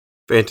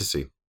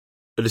Fantasy.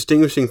 A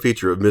distinguishing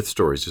feature of myth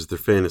stories is their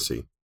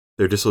fantasy,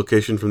 their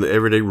dislocation from the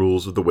everyday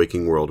rules of the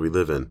waking world we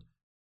live in.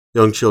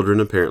 Young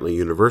children, apparently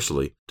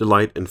universally,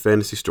 delight in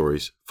fantasy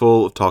stories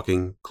full of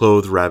talking,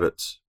 clothed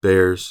rabbits,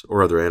 bears,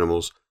 or other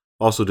animals,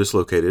 also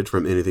dislocated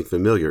from anything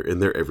familiar in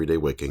their everyday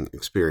waking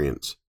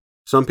experience.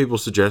 Some people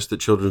suggest that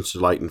children's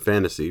delight in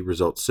fantasy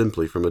results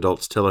simply from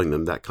adults telling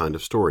them that kind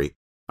of story.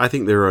 I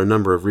think there are a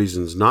number of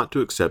reasons not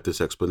to accept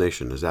this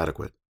explanation as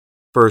adequate.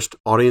 First,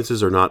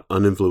 audiences are not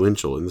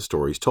uninfluential in the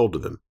stories told to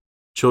them.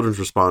 Children's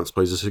response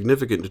plays a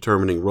significant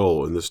determining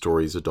role in the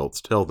stories adults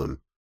tell them.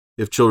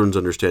 If children's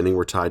understanding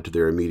were tied to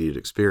their immediate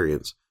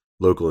experience,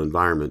 local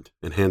environment,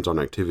 and hands-on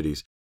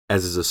activities,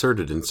 as is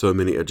asserted in so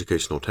many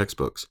educational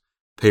textbooks,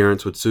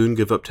 parents would soon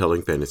give up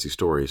telling fantasy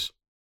stories.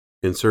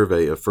 In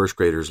survey of first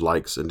graders'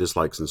 likes and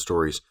dislikes in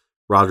stories,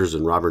 Rogers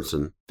and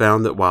Robertson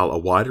found that while a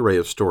wide array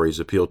of stories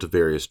appealed to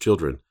various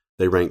children,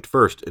 they ranked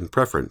first in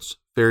preference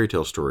fairy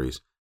tale stories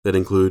that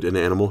include an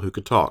animal who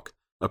could talk,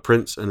 a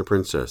prince and a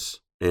princess,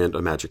 and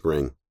a magic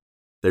ring.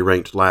 They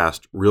ranked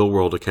last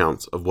real-world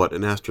accounts of what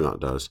an astronaut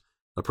does,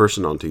 a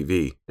person on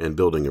TV, and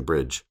building a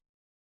bridge.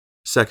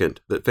 Second,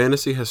 that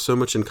fantasy has so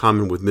much in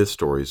common with myth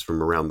stories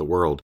from around the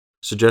world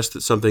suggests that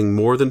something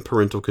more than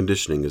parental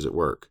conditioning is at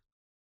work.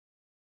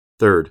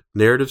 Third,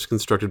 narratives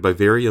constructed by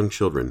very young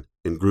children,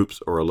 in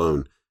groups or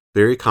alone,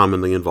 very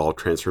commonly involve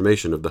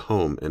transformation of the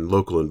home and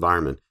local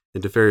environment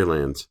into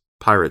fairylands,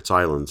 pirates'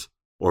 islands,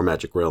 or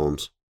magic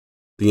realms.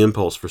 The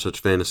impulse for such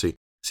fantasy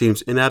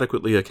seems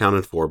inadequately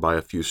accounted for by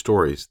a few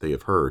stories they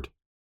have heard.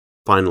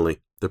 Finally,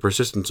 the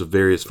persistence of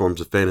various forms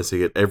of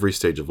fantasy at every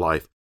stage of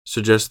life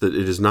suggests that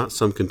it is not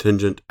some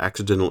contingent,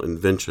 accidental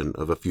invention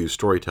of a few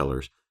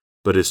storytellers,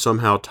 but is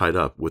somehow tied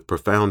up with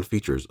profound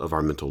features of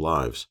our mental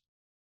lives.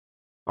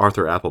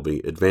 Arthur Appleby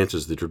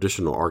advances the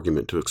traditional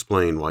argument to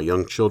explain why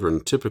young children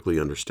typically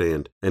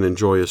understand and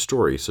enjoy a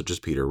story such as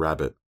Peter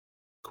Rabbit.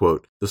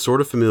 Quote, "The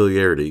sort of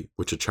familiarity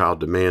which a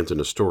child demands in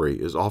a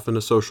story is often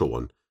a social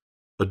one,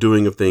 a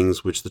doing of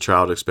things which the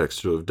child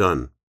expects to have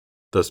done.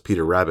 Thus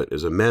Peter Rabbit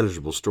is a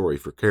manageable story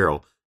for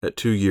Carol at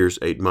 2 years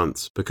 8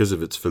 months because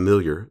of its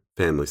familiar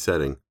family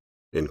setting."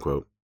 End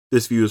quote.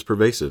 This view is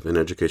pervasive in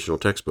educational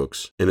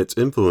textbooks, and its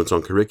influence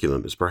on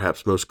curriculum is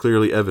perhaps most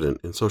clearly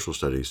evident in social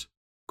studies.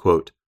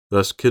 Quote,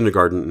 "Thus,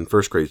 kindergarten and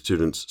first grade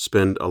students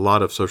spend a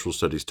lot of social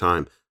studies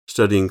time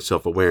studying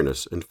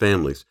self-awareness and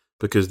families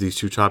because these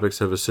two topics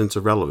have a sense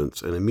of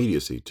relevance and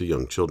immediacy to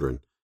young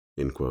children."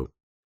 End quote.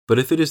 But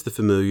if it is the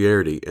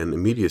familiarity and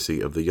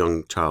immediacy of the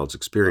young child's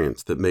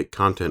experience that make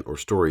content or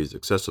stories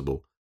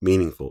accessible,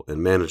 meaningful,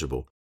 and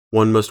manageable,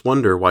 one must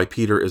wonder why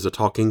Peter is a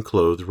talking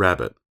clothed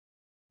rabbit.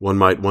 One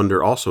might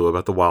wonder also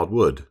about the wild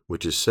wood,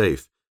 which is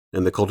safe,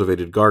 and the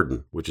cultivated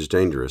garden, which is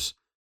dangerous,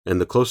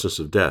 and the closeness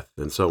of death,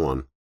 and so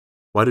on.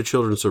 Why do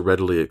children so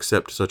readily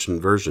accept such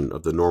inversion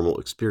of the normal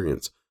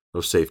experience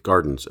of safe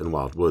gardens and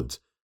wild woods,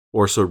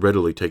 or so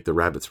readily take the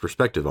rabbit's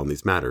perspective on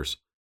these matters,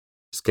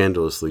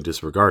 scandalously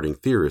disregarding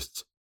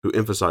theorists who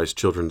emphasize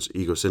children's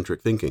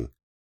egocentric thinking?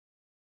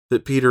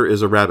 That Peter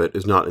is a rabbit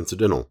is not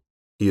incidental.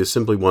 He is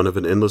simply one of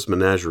an endless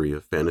menagerie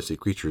of fantasy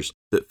creatures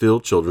that fill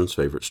children's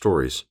favorite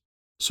stories.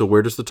 So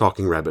where does the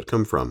talking rabbit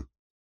come from?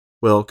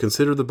 Well,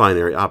 consider the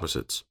binary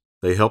opposites.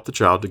 They help the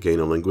child to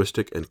gain a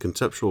linguistic and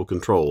conceptual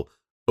control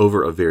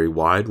over a very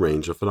wide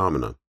range of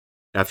phenomena.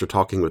 After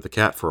talking with the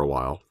cat for a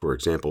while, for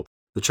example,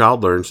 the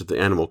child learns that the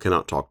animal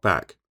cannot talk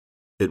back.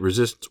 It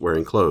resists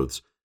wearing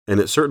clothes, and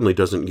it certainly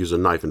doesn't use a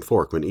knife and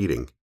fork when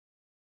eating.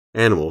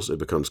 Animals, it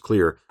becomes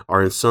clear,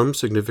 are in some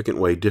significant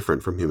way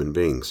different from human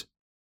beings.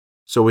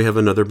 So we have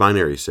another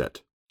binary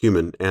set,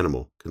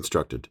 human-animal,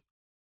 constructed.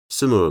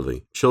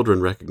 Similarly, children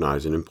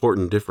recognize an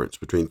important difference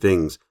between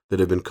things that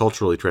have been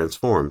culturally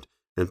transformed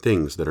and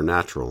things that are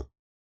natural.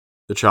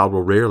 The child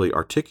will rarely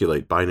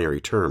articulate binary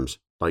terms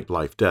like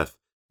life-death,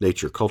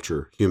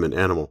 nature-culture,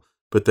 human-animal,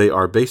 but they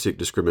are basic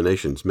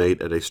discriminations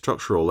made at a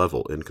structural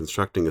level in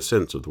constructing a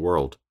sense of the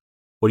world.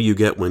 What do you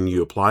get when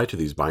you apply to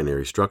these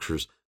binary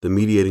structures the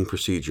mediating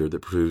procedure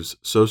that proves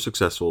so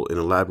successful in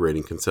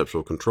elaborating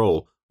conceptual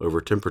control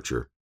over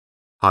temperature?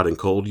 Hot and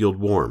cold yield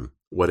warm,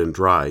 wet and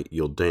dry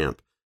yield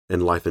damp,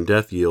 and life and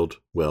death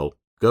yield, well,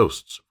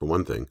 ghosts, for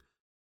one thing.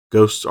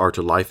 Ghosts are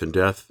to life and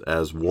death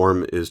as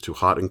warm is to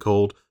hot and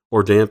cold,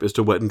 or damp is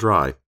to wet and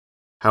dry.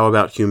 How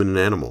about human and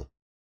animal?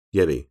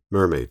 Yeti,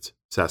 mermaids,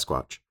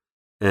 Sasquatch.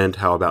 And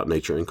how about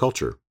nature and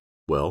culture?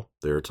 Well,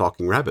 there are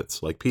talking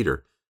rabbits, like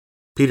Peter.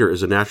 Peter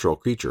is a natural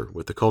creature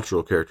with the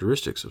cultural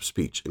characteristics of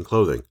speech and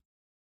clothing.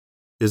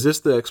 Is this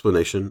the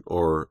explanation,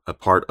 or a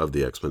part of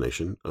the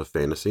explanation, of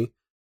fantasy,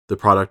 the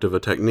product of a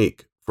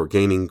technique for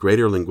gaining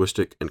greater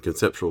linguistic and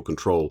conceptual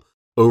control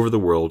over the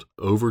world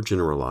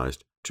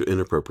overgeneralized to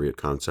inappropriate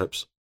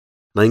concepts?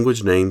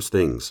 Language names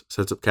things,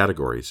 sets up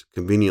categories,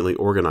 conveniently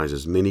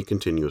organizes many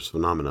continuous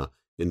phenomena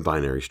in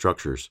binary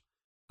structures,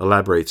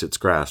 elaborates its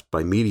grasp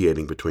by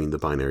mediating between the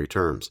binary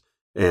terms,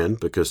 and,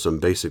 because some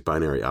basic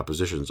binary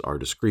oppositions are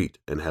discrete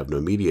and have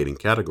no mediating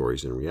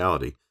categories in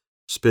reality,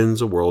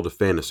 spins a world of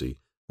fantasy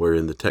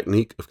wherein the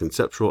technique of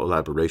conceptual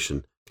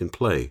elaboration can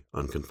play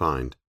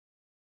unconfined.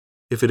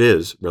 If it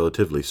is,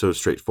 relatively, so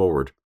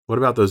straightforward, what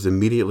about those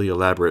immediately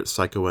elaborate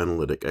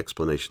psychoanalytic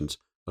explanations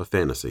of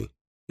fantasy?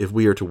 If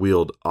we are to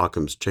wield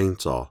Occam's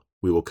chainsaw,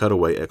 we will cut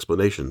away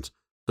explanations,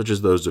 such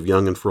as those of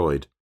Jung and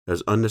Freud,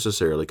 as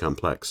unnecessarily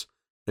complex,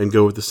 and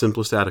go with the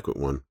simplest adequate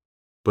one.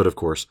 But of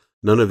course,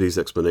 none of these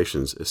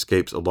explanations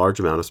escapes a large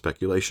amount of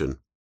speculation.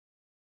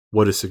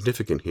 What is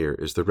significant here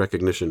is the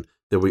recognition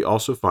that we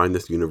also find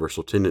this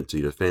universal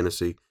tendency to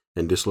fantasy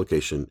and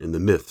dislocation in the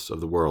myths of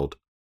the world.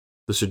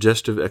 The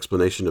suggestive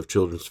explanation of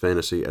children's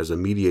fantasy as a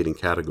mediating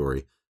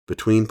category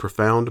between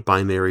profound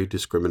binary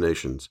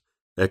discriminations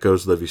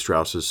echoes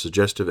Levi-Strauss's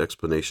suggestive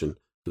explanation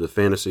for the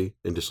fantasy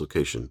and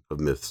dislocation of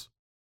myths.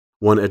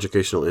 One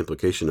educational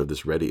implication of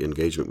this ready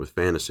engagement with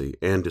fantasy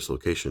and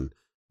dislocation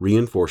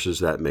reinforces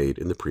that made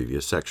in the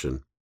previous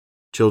section.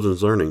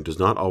 Children's learning does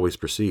not always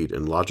proceed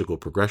in logical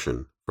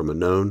progression from a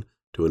known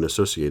to an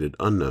associated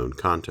unknown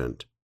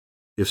content.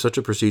 If such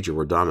a procedure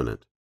were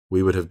dominant,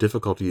 we would have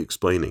difficulty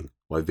explaining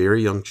why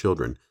very young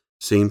children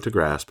seem to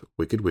grasp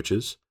wicked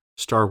witches,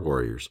 star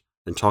warriors,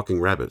 and talking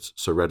rabbits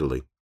so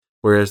readily,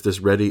 whereas this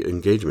ready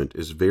engagement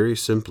is very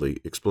simply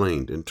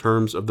explained in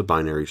terms of the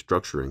binary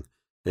structuring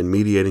and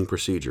mediating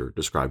procedure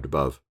described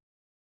above.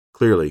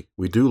 Clearly,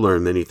 we do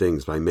learn many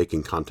things by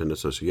making content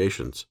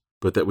associations,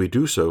 but that we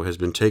do so has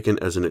been taken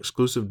as an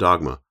exclusive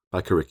dogma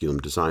by curriculum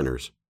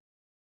designers.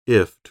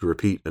 If, to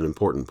repeat an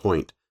important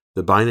point,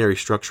 the binary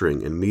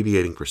structuring and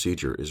mediating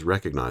procedure is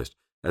recognized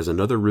as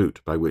another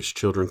route by which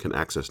children can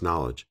access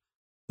knowledge,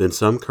 then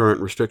some current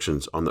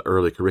restrictions on the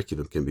early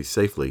curriculum can be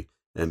safely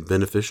and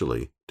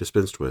beneficially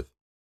dispensed with.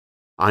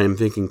 I am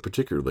thinking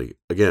particularly,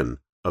 again,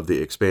 of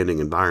the expanding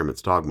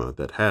environments dogma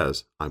that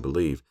has, I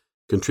believe,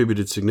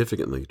 contributed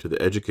significantly to the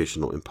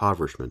educational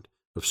impoverishment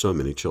of so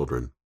many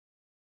children.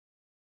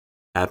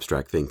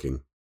 Abstract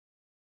thinking.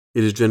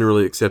 It is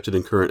generally accepted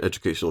in current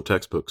educational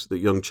textbooks that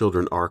young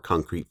children are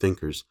concrete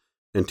thinkers,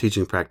 and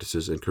teaching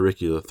practices and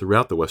curricula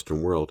throughout the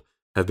Western world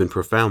have been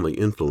profoundly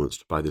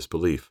influenced by this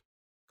belief.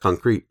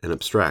 Concrete and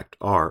abstract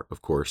are,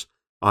 of course,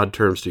 odd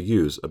terms to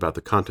use about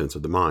the contents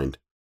of the mind.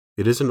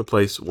 It isn't a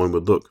place one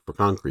would look for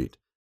concrete,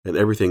 and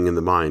everything in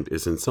the mind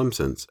is in some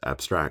sense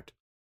abstract.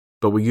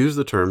 But we use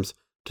the terms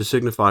to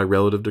signify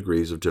relative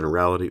degrees of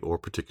generality or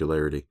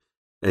particularity,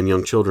 and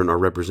young children are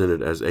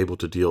represented as able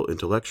to deal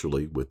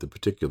intellectually with the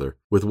particular,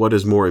 with what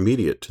is more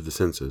immediate to the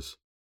senses.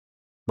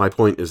 My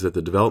point is that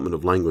the development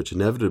of language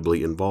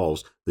inevitably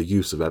involves the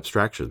use of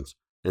abstractions,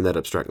 and that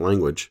abstract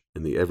language,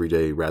 in the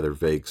everyday, rather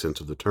vague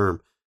sense of the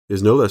term,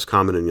 is no less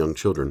common in young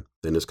children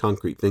than is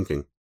concrete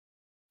thinking.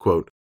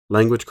 Quote,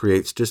 "Language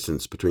creates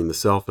distance between the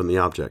self and the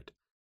object.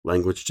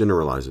 Language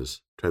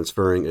generalizes,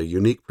 transferring a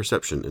unique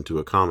perception into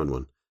a common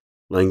one.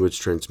 Language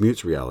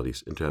transmutes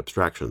realities into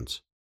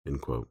abstractions." End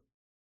quote.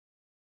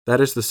 That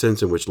is the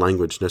sense in which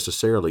language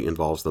necessarily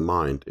involves the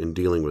mind in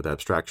dealing with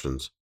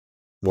abstractions.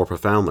 More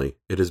profoundly,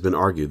 it has been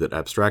argued that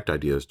abstract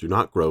ideas do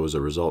not grow as a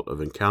result of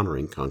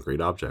encountering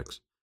concrete objects.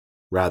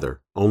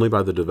 Rather, only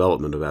by the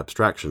development of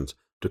abstractions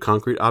do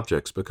concrete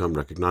objects become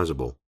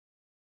recognizable.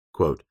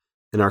 Quote,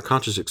 "In our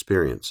conscious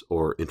experience,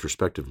 or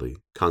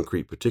introspectively,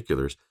 concrete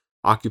particulars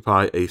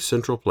occupy a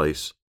central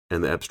place,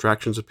 and the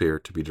abstractions appear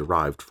to be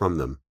derived from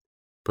them.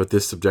 But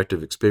this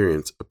subjective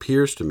experience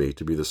appears to me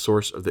to be the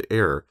source of the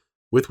error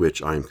with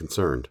which I am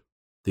concerned.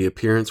 The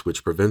appearance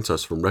which prevents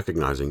us from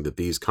recognizing that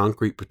these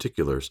concrete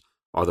particulars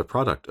are the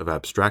product of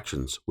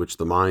abstractions which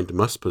the mind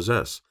must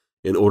possess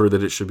in order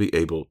that it should be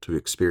able to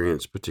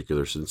experience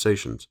particular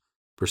sensations,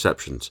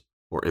 perceptions,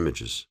 or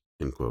images."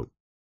 End quote.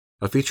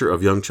 A feature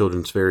of young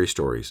children's fairy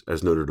stories,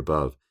 as noted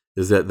above,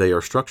 is that they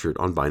are structured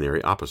on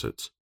binary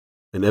opposites.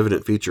 An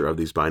evident feature of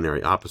these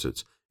binary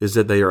opposites is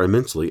that they are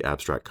immensely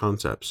abstract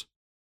concepts.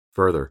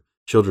 Further,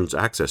 children's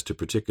access to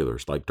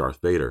particulars like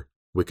Darth Vader,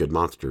 wicked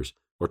monsters,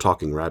 or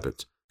talking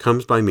rabbits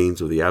comes by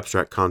means of the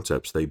abstract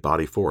concepts they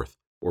body forth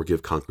or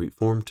give concrete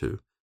form to,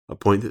 a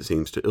point that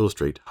seems to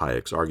illustrate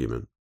Hayek's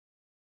argument.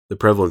 The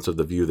prevalence of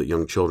the view that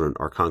young children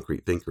are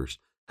concrete thinkers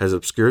has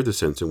obscured the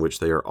sense in which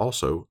they are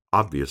also,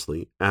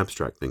 obviously,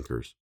 abstract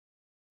thinkers.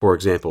 For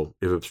example,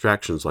 if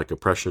abstractions like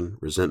oppression,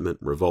 resentment,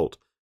 revolt,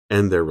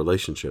 and their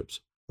relationships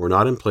were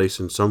not in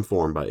place in some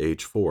form by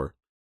age 4,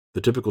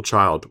 the typical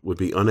child would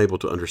be unable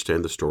to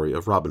understand the story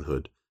of Robin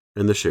Hood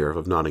and the Sheriff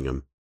of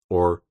Nottingham,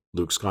 or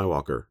Luke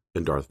Skywalker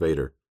and Darth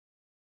Vader.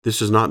 This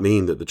does not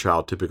mean that the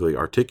child typically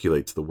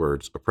articulates the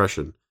words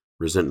oppression,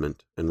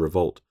 resentment, and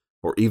revolt,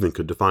 or even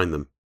could define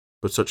them,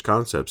 but such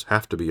concepts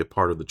have to be a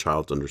part of the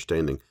child's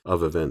understanding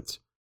of events,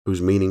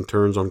 whose meaning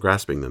turns on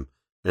grasping them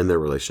and their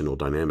relational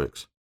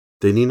dynamics.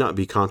 They need not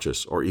be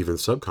conscious or even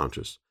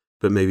subconscious,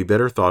 but may be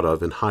better thought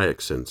of in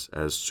Hayek's sense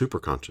as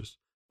superconscious,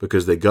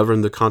 because they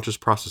govern the conscious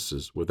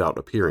processes without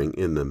appearing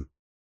in them.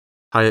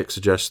 Hayek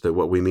suggests that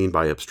what we mean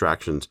by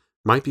abstractions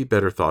might be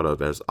better thought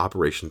of as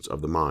operations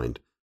of the mind,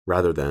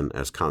 rather than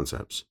as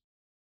concepts.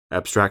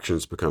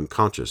 Abstractions become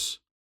concepts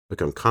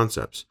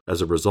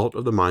as a result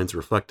of the mind's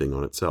reflecting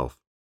on itself.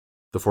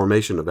 The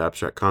formation of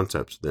abstract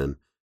concepts, then,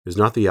 is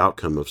not the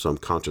outcome of some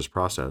conscious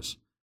process,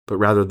 but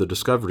rather the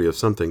discovery of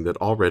something that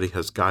already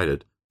has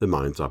guided the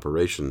mind's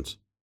operations.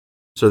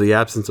 So the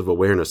absence of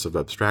awareness of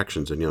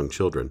abstractions in young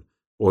children,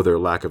 or their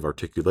lack of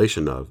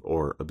articulation of,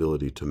 or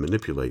ability to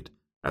manipulate,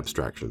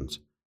 abstractions,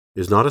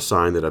 is not a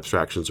sign that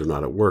abstractions are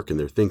not at work in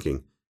their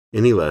thinking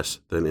any less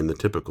than in the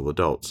typical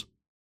adults.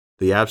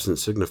 The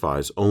absence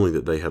signifies only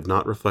that they have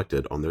not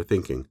reflected on their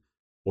thinking,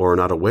 or are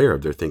not aware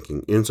of their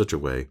thinking in such a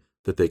way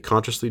that they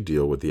consciously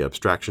deal with the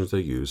abstractions they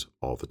use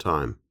all the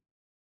time.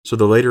 So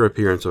the later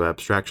appearance of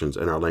abstractions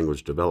in our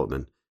language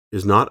development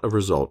is not a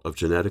result of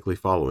genetically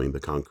following the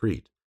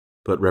concrete,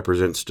 but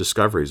represents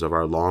discoveries of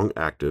our long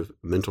active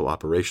mental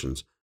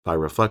operations by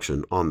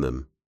reflection on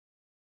them.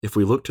 If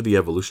we look to the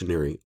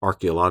evolutionary,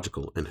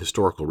 archaeological, and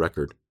historical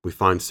record, we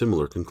find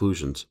similar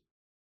conclusions.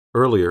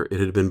 Earlier, it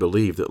had been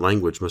believed that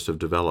language must have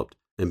developed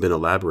and been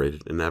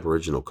elaborated in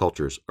Aboriginal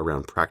cultures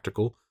around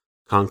practical,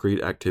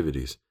 concrete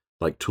activities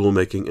like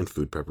tool-making and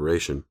food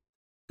preparation,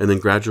 and then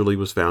gradually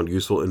was found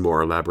useful in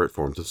more elaborate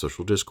forms of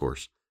social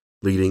discourse,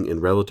 leading in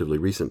relatively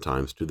recent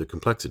times to the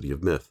complexity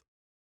of myth.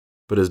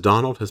 But as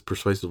Donald has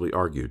persuasively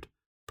argued,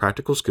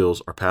 practical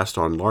skills are passed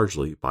on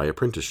largely by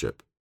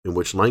apprenticeship, in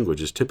which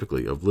language is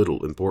typically of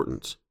little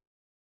importance.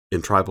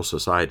 In tribal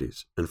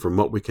societies, and from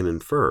what we can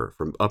infer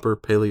from upper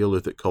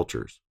Paleolithic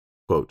cultures,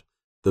 quote,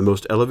 the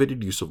most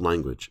elevated use of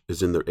language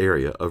is in the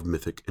area of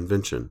mythic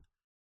invention,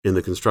 in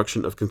the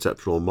construction of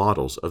conceptual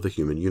models of the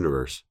human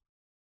universe.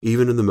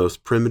 Even in the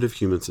most primitive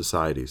human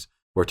societies,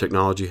 where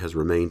technology has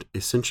remained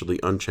essentially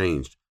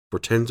unchanged for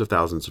tens of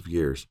thousands of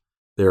years,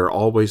 there are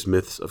always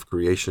myths of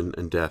creation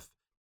and death,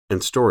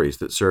 and stories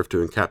that serve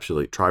to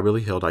encapsulate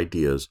tribally held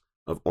ideas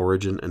of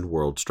origin and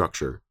world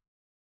structure.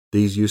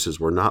 These uses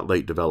were not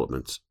late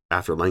developments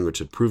after language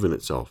had proven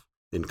itself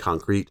in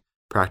concrete,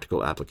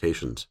 practical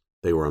applications.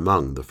 They were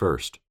among the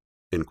first.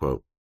 End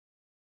quote.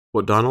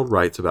 What Donald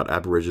writes about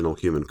Aboriginal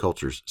human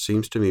cultures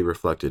seems to me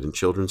reflected in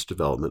children's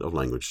development of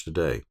language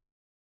today.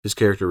 His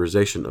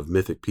characterization of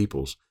mythic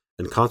peoples,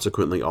 and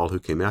consequently all who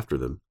came after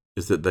them,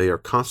 is that they are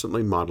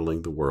constantly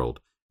modeling the world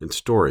and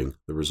storing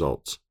the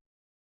results.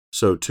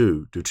 So,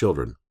 too, do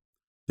children.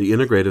 The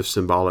integrative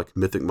symbolic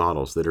mythic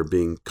models that are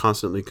being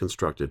constantly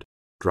constructed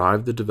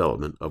drive the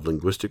development of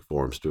linguistic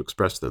forms to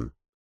express them.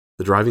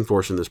 The driving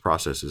force in this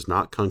process is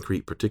not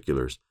concrete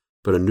particulars,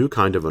 but a new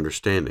kind of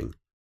understanding,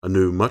 a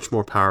new, much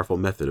more powerful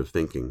method of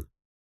thinking.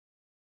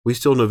 We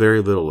still know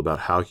very little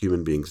about how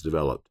human beings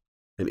developed,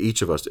 and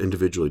each of us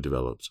individually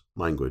develops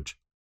language,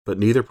 but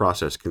neither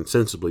process can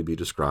sensibly be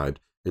described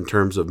in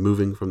terms of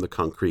moving from the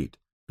concrete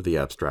to the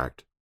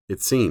abstract.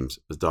 It seems,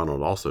 as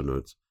Donald also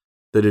notes,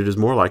 that it is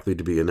more likely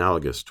to be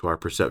analogous to our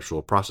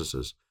perceptual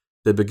processes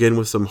that begin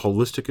with some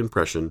holistic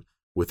impression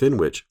within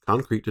which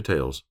concrete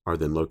details are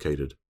then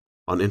located.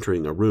 On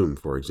entering a room,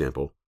 for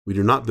example, we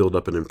do not build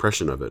up an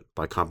impression of it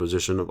by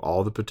composition of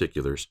all the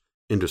particulars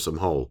into some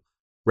whole.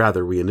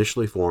 Rather, we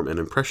initially form an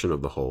impression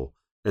of the whole,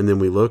 and then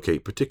we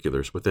locate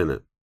particulars within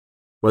it.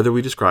 Whether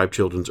we describe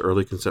children's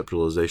early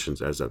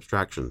conceptualizations as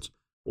abstractions,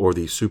 or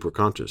the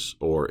superconscious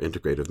or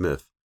integrative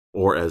myth,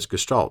 or as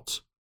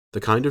gestalts,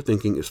 the kind of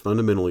thinking is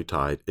fundamentally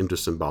tied into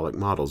symbolic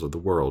models of the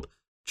world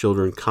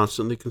children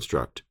constantly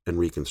construct and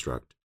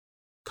reconstruct.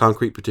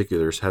 Concrete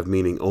particulars have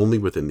meaning only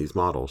within these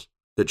models.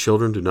 That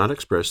children do not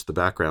express the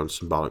background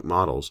symbolic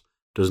models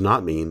does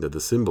not mean that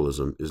the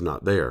symbolism is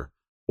not there,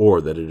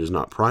 or that it is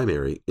not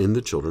primary in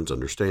the children's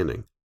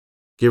understanding.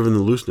 Given the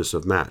looseness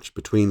of match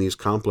between these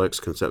complex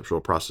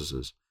conceptual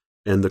processes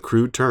and the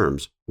crude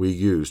terms we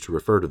use to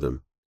refer to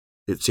them,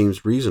 it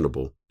seems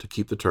reasonable to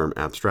keep the term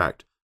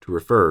abstract to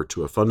refer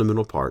to a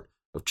fundamental part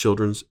of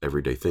children's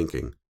everyday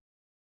thinking.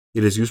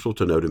 It is useful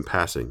to note in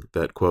passing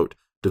that, quote,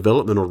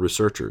 developmental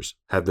researchers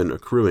have been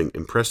accruing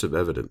impressive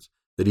evidence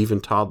that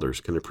even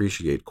toddlers can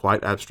appreciate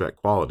quite abstract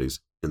qualities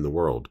in the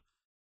world,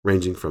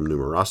 ranging from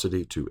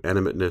numerosity to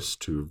animateness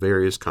to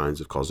various kinds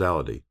of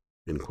causality,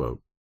 end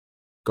quote.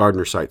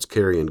 Gardner cites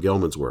Carey and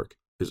Gelman's work,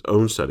 his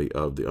own study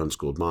of the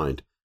unschooled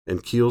mind,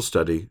 and Keel's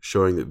study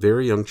showing that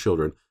very young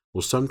children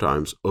will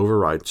sometimes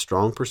override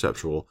strong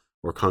perceptual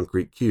or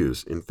concrete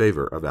cues in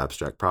favor of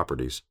abstract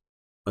properties.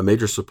 A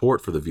major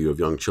support for the view of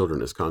young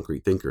children as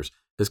concrete thinkers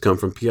has come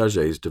from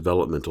Piaget's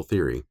developmental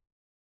theory.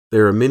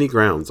 There are many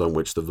grounds on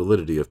which the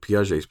validity of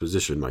Piaget's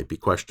position might be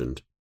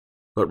questioned,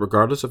 but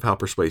regardless of how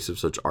persuasive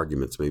such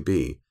arguments may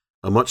be,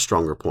 a much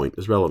stronger point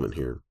is relevant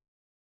here.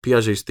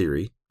 Piaget's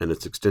theory, and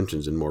its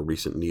extensions in more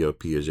recent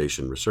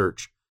neo-Piagetian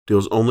research,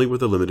 deals only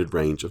with a limited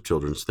range of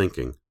children's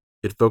thinking.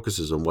 It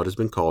focuses on what has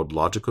been called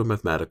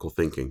logico-mathematical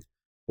thinking,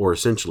 or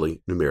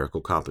essentially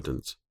numerical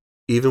competence.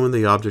 Even when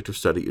the object of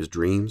study is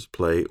dreams,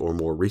 play, or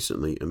more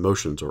recently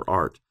emotions or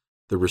art,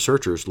 the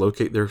researchers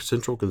locate their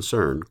central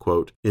concern,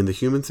 quote, in the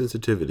human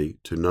sensitivity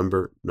to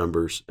number,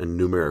 numbers, and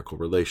numerical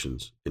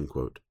relations, end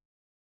quote.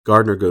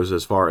 Gardner goes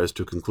as far as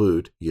to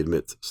conclude, he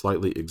admits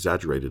slightly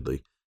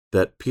exaggeratedly,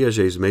 that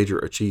Piaget's major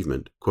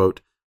achievement,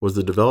 quote, was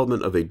the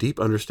development of a deep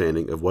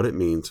understanding of what it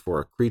means for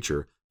a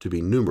creature to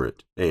be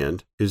numerate,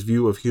 and his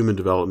view of human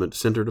development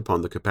centered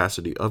upon the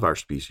capacity of our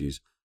species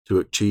to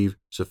achieve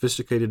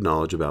sophisticated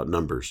knowledge about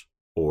numbers,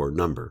 or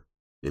number,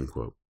 end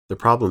quote. The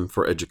problem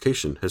for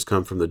education has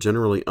come from the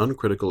generally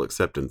uncritical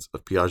acceptance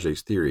of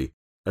Piaget's theory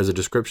as a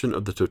description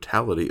of the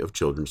totality of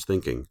children's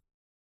thinking.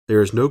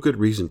 There is no good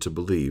reason to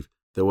believe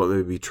that what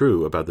may be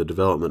true about the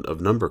development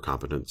of number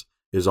competence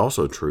is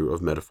also true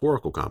of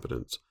metaphorical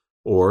competence,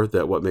 or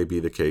that what may be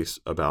the case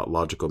about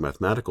logical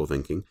mathematical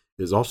thinking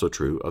is also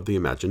true of the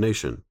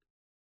imagination.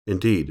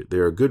 Indeed,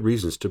 there are good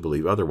reasons to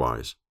believe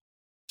otherwise.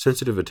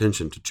 Sensitive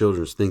attention to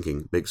children's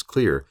thinking makes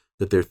clear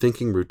that their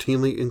thinking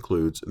routinely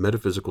includes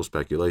metaphysical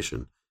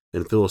speculation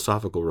and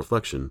philosophical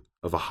reflection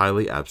of a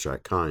highly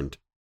abstract kind.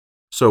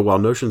 So, while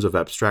notions of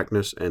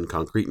abstractness and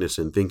concreteness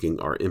in thinking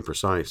are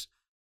imprecise,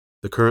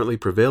 the currently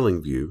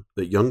prevailing view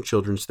that young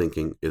children's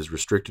thinking is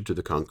restricted to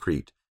the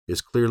concrete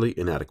is clearly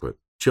inadequate.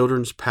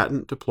 Children's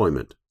patent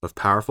deployment of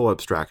powerful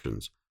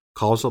abstractions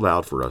calls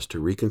aloud for us to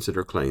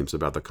reconsider claims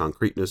about the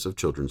concreteness of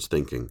children's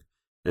thinking,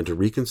 and to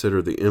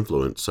reconsider the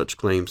influence such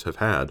claims have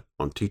had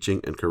on teaching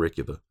and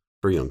curricula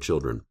for young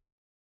children.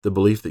 The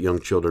belief that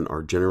young children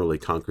are generally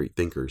concrete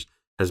thinkers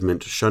has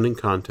meant shunning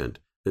content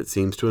that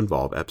seems to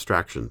involve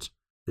abstractions,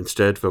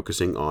 instead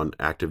focusing on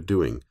active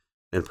doing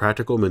and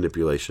practical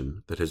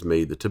manipulation that has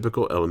made the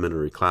typical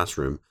elementary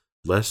classroom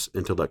less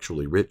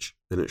intellectually rich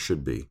than it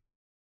should be.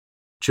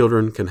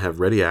 Children can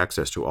have ready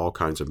access to all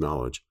kinds of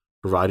knowledge,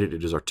 provided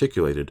it is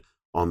articulated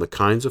on the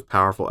kinds of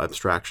powerful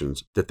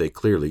abstractions that they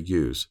clearly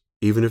use,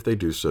 even if they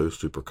do so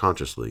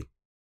superconsciously.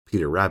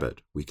 Peter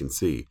Rabbit, we can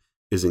see,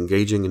 is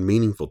engaging and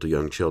meaningful to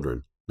young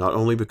children, not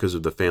only because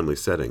of the family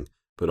setting,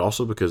 but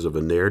also because of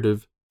a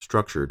narrative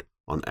structured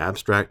on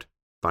abstract,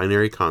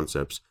 binary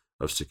concepts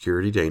of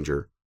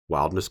security-danger,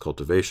 wildness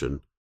cultivation,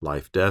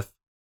 life-death,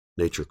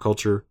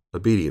 nature-culture,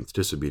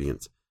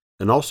 obedience-disobedience,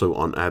 and also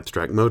on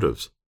abstract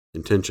motives,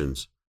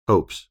 intentions,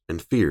 hopes,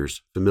 and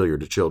fears familiar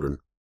to children.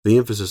 The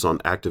emphasis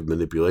on active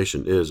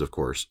manipulation is, of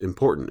course,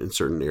 important in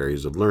certain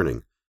areas of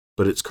learning,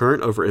 but its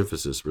current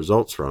overemphasis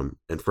results from,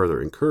 and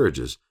further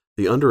encourages,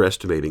 the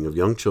underestimating of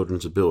young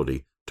children's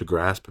ability to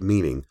grasp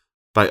meaning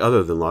by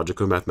other than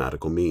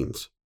logico-mathematical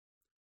means.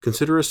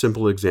 Consider a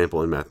simple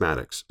example in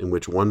mathematics in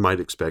which one might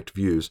expect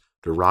views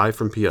derived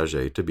from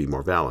Piaget to be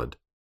more valid.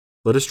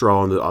 Let us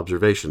draw on the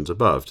observations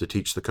above to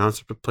teach the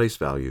concept of place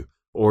value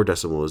or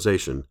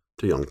decimalization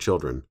to young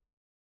children.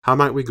 How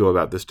might we go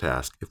about this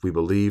task if we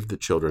believe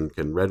that children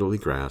can readily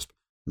grasp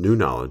new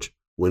knowledge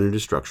when it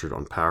is structured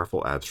on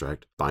powerful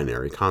abstract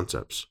binary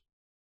concepts?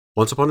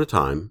 Once upon a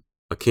time,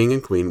 a king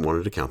and queen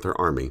wanted to count their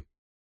army.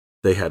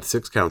 They had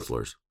 6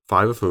 counselors,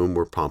 5 of whom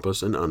were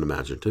pompous and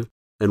unimaginative,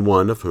 and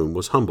 1 of whom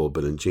was humble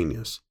but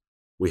ingenious.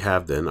 We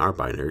have then our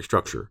binary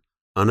structure,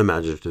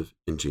 unimaginative,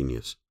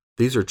 ingenious.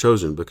 These are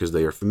chosen because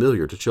they are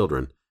familiar to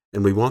children,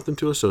 and we want them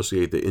to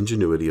associate the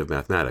ingenuity of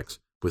mathematics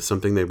with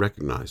something they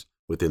recognize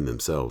within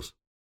themselves.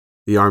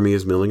 The army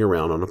is milling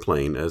around on a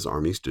plain, as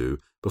armies do,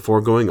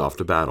 before going off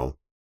to battle.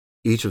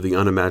 Each of the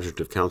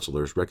unimaginative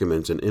counselors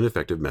recommends an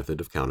ineffective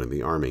method of counting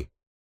the army.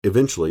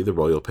 Eventually, the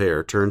royal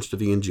pair turns to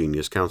the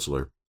ingenious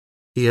counselor.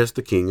 He has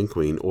the king and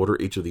queen order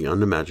each of the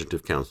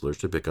unimaginative counselors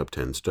to pick up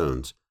 10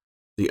 stones.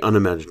 The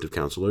unimaginative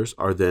counselors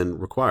are then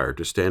required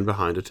to stand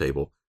behind a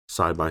table,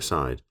 side by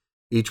side,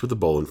 each with a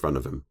bowl in front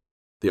of him.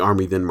 The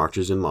army then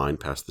marches in line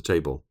past the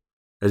table.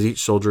 As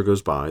each soldier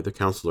goes by, the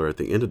counselor at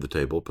the end of the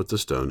table puts a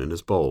stone in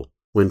his bowl.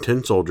 When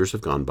 10 soldiers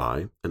have gone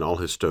by, and all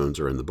his stones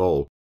are in the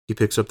bowl, he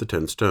picks up the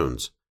 10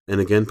 stones, and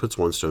again puts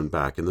 1 stone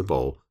back in the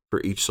bowl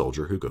for each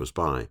soldier who goes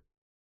by.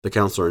 The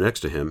counselor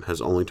next to him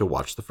has only to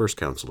watch the first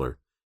counselor.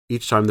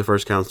 Each time the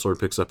first counselor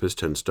picks up his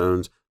 10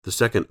 stones, the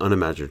second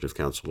unimaginative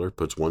counselor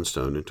puts 1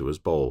 stone into his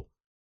bowl.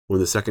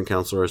 When the second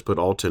counselor has put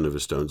all 10 of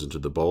his stones into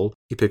the bowl,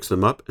 he picks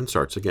them up and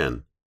starts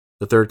again.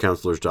 The third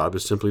counselor's job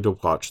is simply to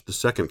watch the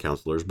second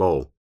counselor's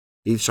bowl.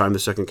 Each time the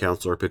second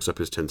counselor picks up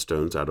his 10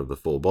 stones out of the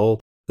full bowl,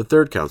 the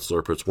third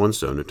counselor puts 1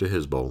 stone into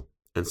his bowl,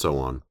 and so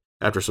on.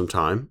 After some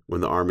time,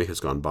 when the army has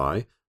gone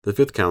by, the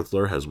 5th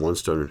counselor has 1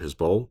 stone in his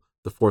bowl,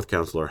 the 4th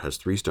counselor has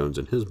 3 stones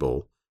in his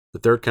bowl, the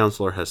 3rd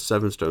counselor has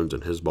 7 stones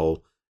in his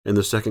bowl, and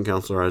the 2nd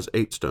counselor has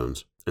 8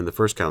 stones, and the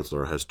 1st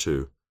counselor has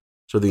 2.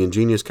 So the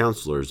ingenious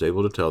counselor is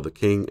able to tell the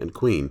king and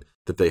queen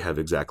that they have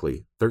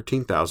exactly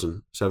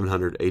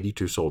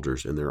 13,782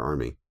 soldiers in their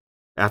army.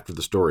 After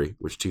the story,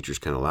 which teachers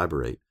can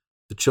elaborate,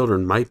 the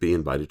children might be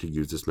invited to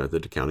use this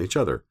method to count each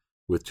other,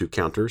 with 2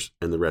 counters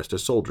and the rest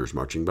as soldiers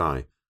marching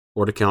by,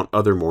 or to count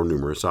other more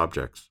numerous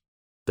objects.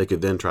 They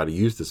could then try to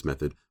use this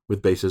method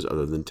with bases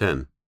other than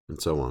 10,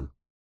 and so on.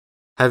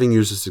 Having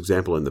used this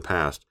example in the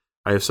past,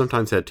 I have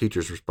sometimes had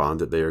teachers respond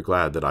that they are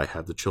glad that I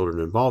have the children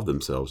involve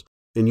themselves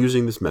in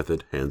using this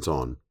method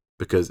hands-on,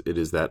 because it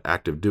is that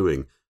active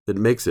doing that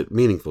makes it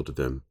meaningful to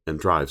them and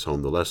drives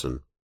home the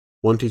lesson.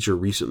 One teacher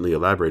recently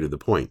elaborated the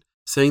point,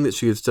 saying that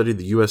she had studied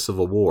the U.S.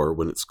 Civil War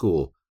when at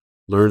school,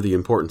 learned the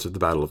importance of the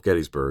Battle of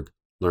Gettysburg,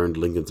 learned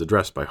Lincoln's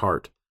address by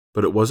heart,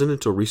 but it wasn't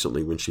until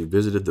recently when she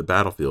visited the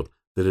battlefield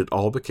that it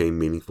all became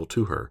meaningful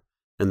to her,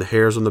 and the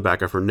hairs on the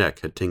back of her neck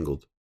had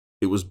tingled.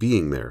 It was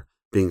being there,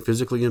 being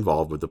physically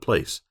involved with the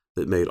place,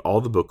 that made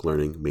all the book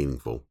learning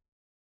meaningful.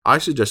 I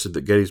suggested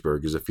that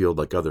Gettysburg is a field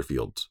like other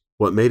fields.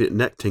 What made it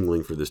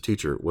neck-tingling for this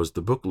teacher was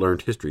the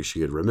book-learned history she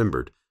had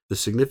remembered, the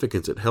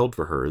significance it held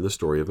for her in the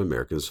story of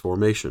America's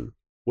formation.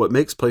 What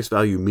makes place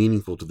value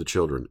meaningful to the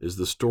children is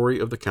the story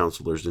of the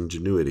counselor's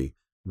ingenuity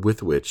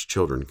with which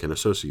children can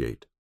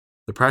associate.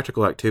 The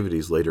practical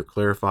activities later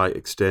clarify,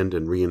 extend,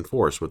 and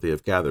reinforce what they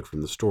have gathered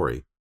from the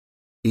story.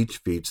 Each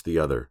feeds the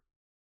other.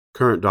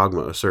 Current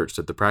dogma asserts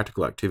that the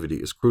practical activity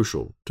is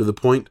crucial, to the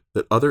point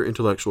that other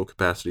intellectual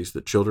capacities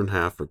that children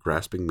have for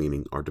grasping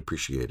meaning are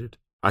depreciated.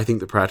 I think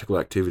the practical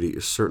activity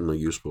is certainly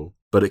useful,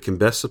 but it can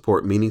best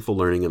support meaningful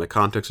learning in the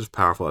context of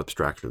powerful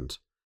abstractions.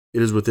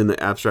 It is within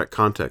the abstract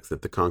context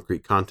that the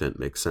concrete content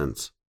makes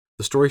sense.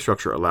 The story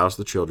structure allows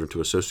the children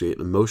to associate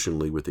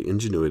emotionally with the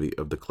ingenuity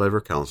of the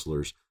clever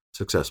counselor's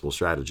successful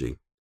strategy.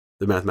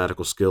 The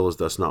mathematical skill is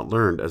thus not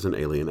learned as an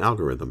alien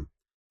algorithm.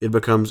 It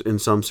becomes, in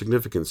some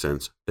significant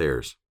sense,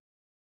 theirs.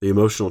 The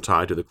emotional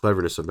tie to the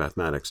cleverness of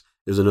mathematics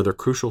is another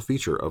crucial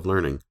feature of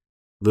learning,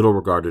 little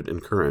regarded in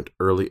current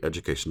early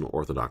educational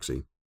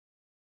orthodoxy.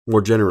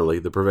 More generally,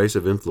 the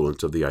pervasive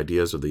influence of the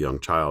ideas of the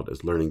young child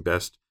as learning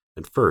best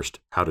and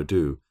first how to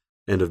do,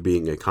 and of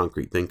being a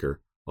concrete thinker,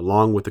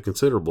 along with the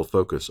considerable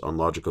focus on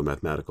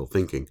logico-mathematical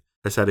thinking,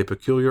 has had a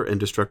peculiar and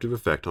destructive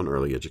effect on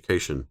early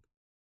education.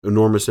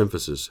 Enormous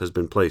emphasis has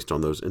been placed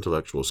on those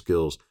intellectual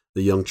skills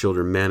the young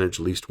children manage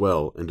least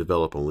well and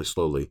develop only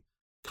slowly,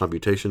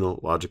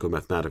 computational,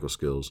 logico-mathematical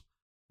skills,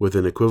 with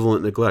an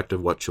equivalent neglect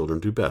of what children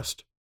do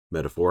best,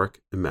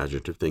 metaphoric,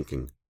 imaginative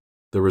thinking.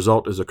 The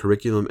result is a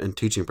curriculum and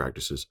teaching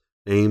practices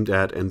aimed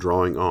at and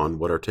drawing on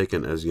what are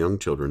taken as young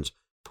children's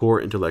poor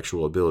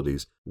intellectual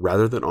abilities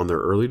rather than on their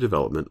early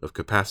development of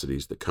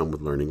capacities that come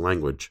with learning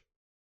language.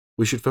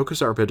 We should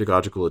focus our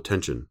pedagogical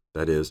attention,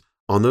 that is,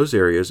 on those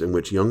areas in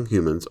which young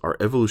humans are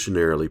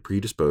evolutionarily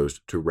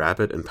predisposed to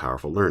rapid and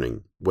powerful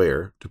learning,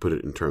 where, to put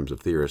it in terms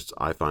of theorists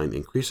I find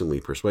increasingly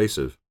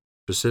persuasive,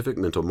 specific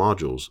mental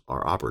modules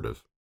are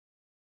operative.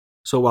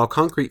 So while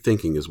concrete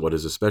thinking is what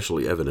is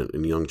especially evident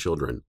in young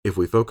children, if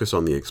we focus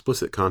on the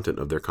explicit content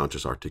of their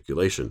conscious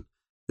articulation,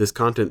 this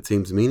content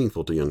seems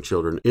meaningful to young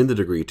children in the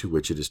degree to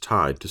which it is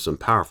tied to some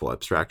powerful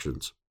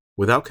abstractions.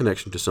 Without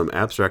connection to some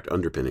abstract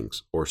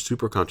underpinnings or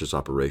superconscious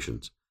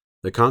operations,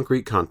 the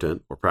concrete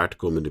content or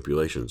practical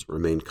manipulations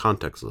remain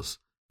contextless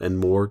and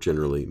more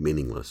generally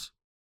meaningless.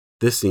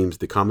 This seems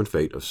the common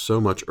fate of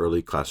so much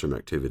early classroom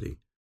activity.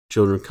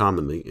 Children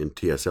commonly, in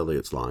T.S.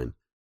 Eliot's line,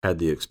 had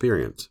the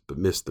experience but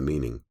missed the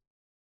meaning.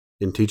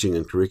 In teaching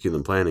and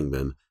curriculum planning,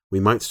 then, we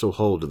might still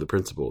hold to the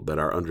principle that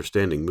our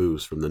understanding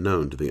moves from the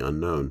known to the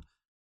unknown,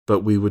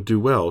 but we would do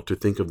well to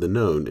think of the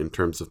known in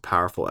terms of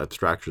powerful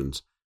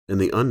abstractions and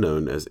the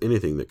unknown as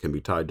anything that can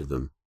be tied to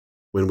them.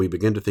 When we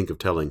begin to think of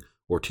telling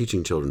or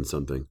teaching children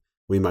something,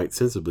 we might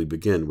sensibly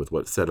begin with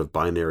what set of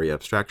binary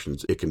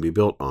abstractions it can be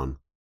built on.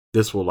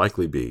 This will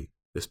likely be,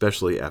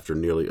 especially after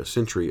nearly a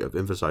century of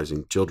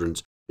emphasizing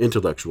children's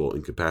intellectual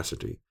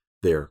incapacity,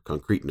 their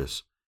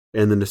concreteness,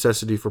 and the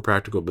necessity for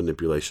practical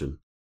manipulation.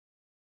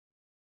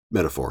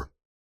 Metaphor.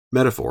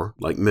 Metaphor,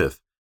 like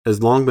myth,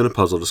 has long been a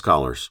puzzle to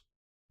scholars.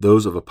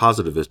 Those of a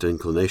positivist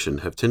inclination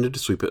have tended to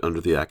sweep it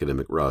under the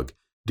academic rug,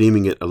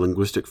 deeming it a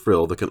linguistic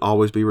frill that can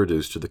always be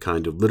reduced to the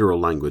kind of literal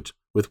language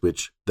with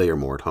which they are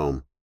more at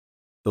home.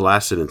 The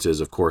last sentence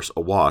is, of course,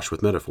 awash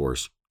with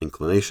metaphors.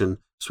 Inclination,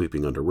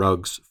 sweeping under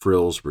rugs,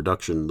 frills,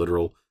 reduction,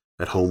 literal,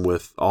 at home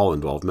with, all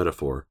involve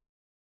metaphor.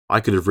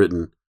 I could have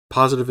written,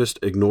 Positivist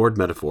ignored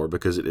metaphor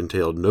because it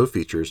entailed no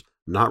features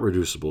not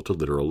reducible to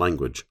literal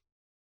language.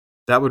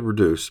 That would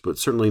reduce, but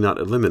certainly not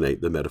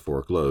eliminate, the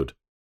metaphoric load.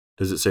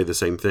 Does it say the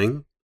same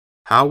thing?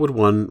 How would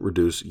one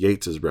reduce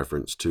Yeats's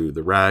reference to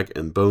the rag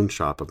and bone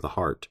shop of the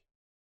heart?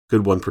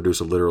 Could one produce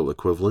a literal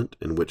equivalent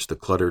in which the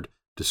cluttered,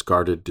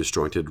 discarded,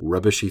 disjointed,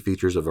 rubbishy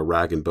features of a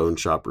rag and bone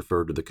shop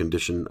refer to the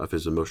condition of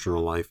his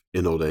emotional life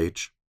in old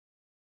age?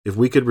 If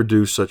we could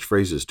reduce such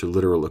phrases to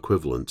literal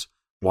equivalents,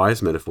 why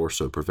is metaphor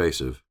so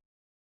pervasive?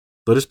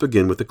 Let us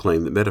begin with the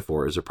claim that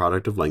metaphor is a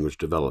product of language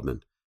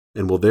development,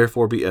 and will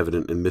therefore be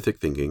evident in mythic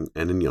thinking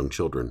and in young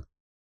children.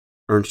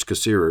 Ernst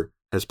Cassirer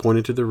has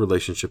pointed to the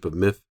relationship of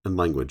myth and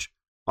language,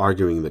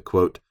 arguing that,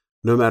 quote,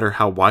 no matter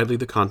how widely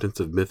the contents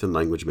of myth and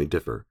language may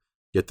differ,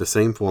 yet the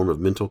same form of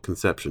mental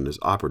conception is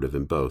operative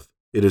in both.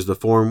 It is the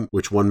form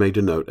which one may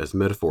denote as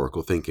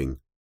metaphorical thinking.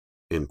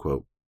 End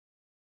quote.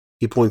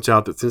 He points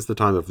out that since the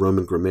time of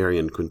Roman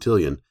grammarian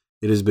Quintilian,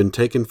 it has been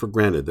taken for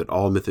granted that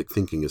all mythic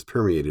thinking is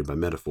permeated by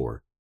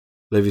metaphor.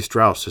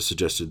 Levi-Strauss has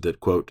suggested that,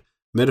 quote,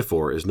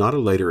 metaphor is not a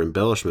later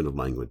embellishment of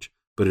language,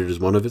 but it is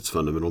one of its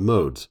fundamental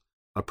modes,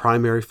 a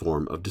primary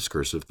form of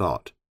discursive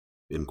thought.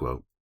 End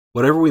quote.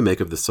 Whatever we make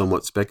of the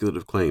somewhat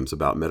speculative claims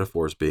about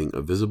metaphors being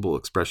a visible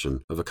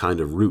expression of a kind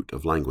of root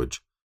of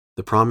language,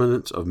 the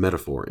prominence of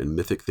metaphor in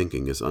mythic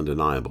thinking is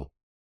undeniable.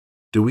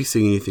 Do we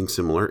see anything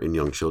similar in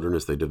young children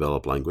as they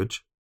develop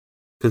language?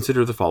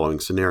 Consider the following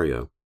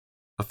scenario.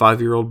 A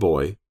 5-year-old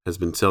boy has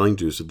been selling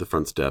juice at the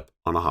front step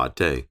on a hot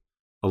day,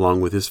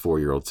 along with his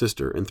 4-year-old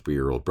sister and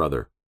 3-year-old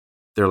brother.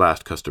 Their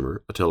last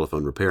customer, a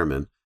telephone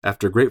repairman,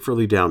 after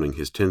gratefully downing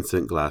his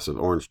 10-cent glass of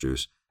orange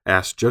juice,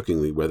 asked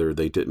jokingly whether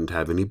they didn't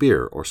have any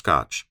beer or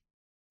scotch.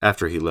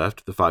 After he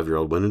left, the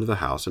 5-year-old went into the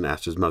house and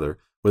asked his mother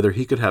whether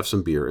he could have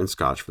some beer and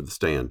scotch for the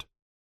stand.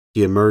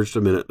 He emerged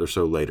a minute or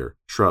so later,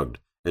 shrugged,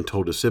 and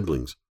told his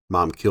siblings,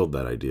 "Mom killed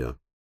that idea."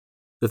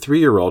 The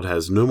 3-year-old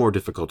has no more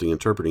difficulty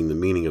interpreting the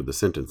meaning of the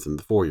sentence than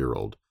the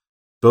 4-year-old.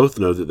 Both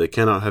know that they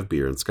cannot have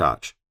beer and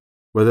scotch.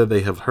 Whether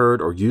they have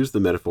heard or used the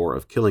metaphor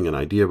of killing an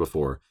idea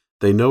before,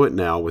 they know it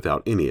now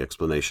without any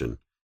explanation,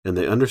 and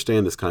they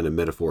understand this kind of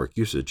metaphoric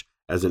usage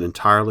as an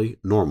entirely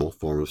normal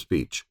form of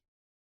speech.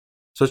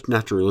 Such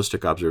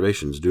naturalistic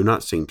observations do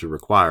not seem to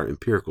require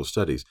empirical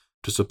studies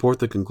to support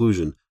the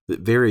conclusion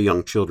that very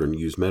young children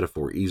use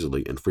metaphor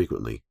easily and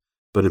frequently,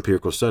 but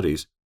empirical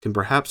studies can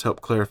perhaps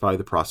help clarify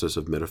the process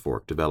of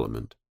metaphoric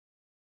development.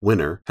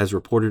 Winner has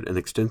reported an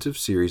extensive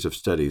series of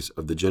studies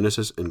of the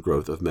genesis and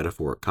growth of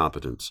metaphoric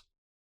competence.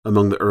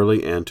 Among the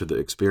early and, to the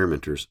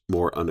experimenters,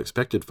 more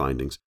unexpected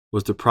findings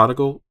was the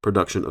prodigal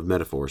production of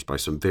metaphors by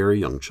some very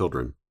young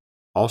children.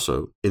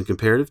 Also, in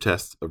comparative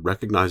tests of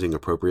recognizing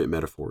appropriate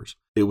metaphors,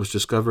 it was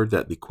discovered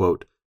that the,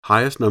 quote,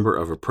 highest number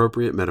of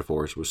appropriate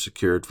metaphors was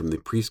secured from the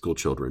preschool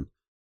children,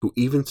 who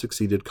even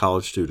succeeded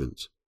college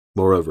students.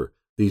 Moreover,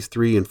 these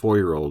 3- and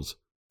 4-year-olds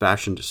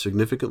fashioned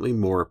significantly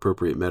more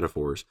appropriate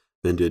metaphors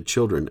than did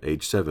children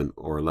aged 7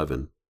 or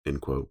 11,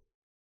 end quote.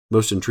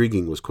 Most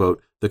intriguing was,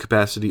 quote, the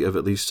capacity of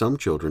at least some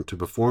children to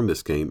perform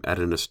this game at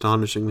an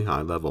astonishingly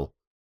high level.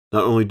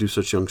 Not only do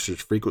such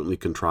youngsters frequently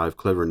contrive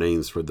clever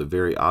names for the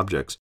very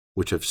objects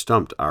which have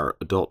stumped our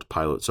adult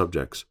pilot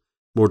subjects,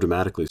 more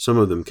dramatically, some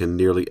of them can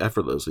nearly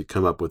effortlessly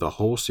come up with a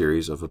whole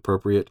series of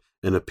appropriate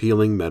and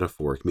appealing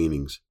metaphoric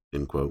meanings,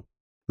 end quote.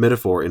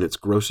 Metaphor in its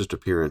grossest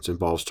appearance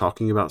involves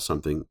talking about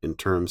something in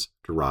terms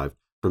derived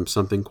from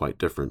something quite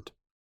different.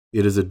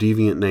 It is a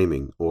deviant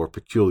naming or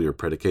peculiar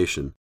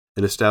predication,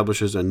 and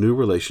establishes a new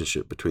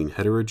relationship between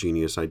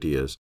heterogeneous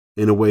ideas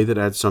in a way that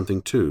adds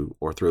something to,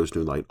 or throws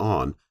new light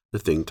on, the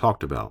thing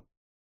talked about.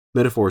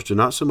 Metaphors do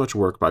not so much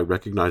work by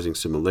recognizing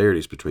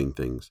similarities between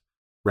things.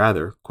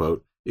 Rather,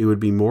 quote, it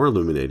would be more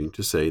illuminating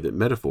to say that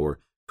metaphor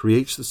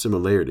creates the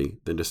similarity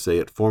than to say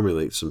it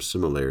formulates some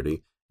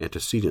similarity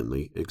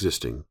antecedently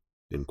existing,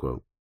 end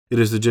quote. It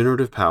is the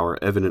generative power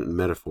evident in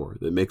metaphor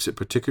that makes it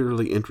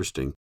particularly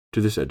interesting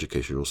to this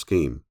educational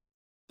scheme.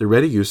 The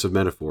ready use of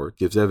metaphor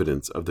gives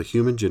evidence of the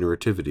human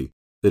generativity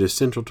that is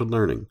central to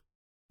learning.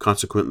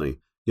 Consequently,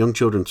 young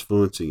children's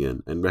fluency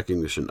in and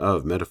recognition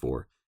of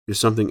metaphor is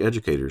something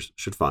educators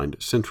should find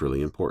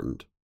centrally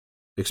important.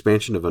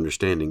 Expansion of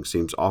understanding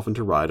seems often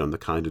to ride on the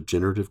kind of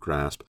generative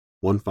grasp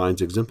one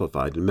finds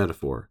exemplified in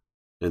metaphor,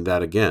 and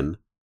that, again,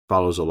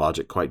 follows a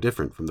logic quite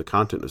different from the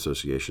content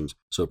associations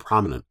so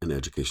prominent in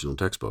educational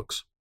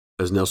textbooks.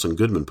 As Nelson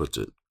Goodman puts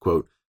it,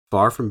 quote,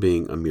 far from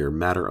being a mere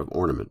matter of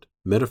ornament,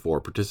 metaphor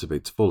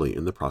participates fully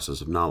in the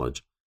process of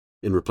knowledge,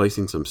 in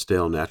replacing some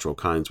stale natural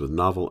kinds with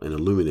novel and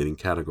illuminating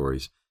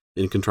categories,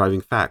 in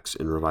contriving facts,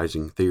 in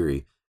revising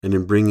theory, and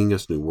in bringing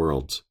us new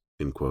worlds,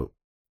 end quote.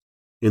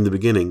 In the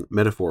beginning,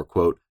 metaphor,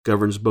 quote,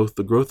 governs both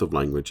the growth of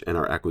language and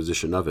our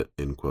acquisition of it,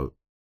 end quote.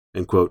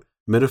 And, quote,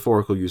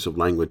 metaphorical use of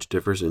language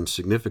differs in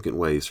significant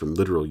ways from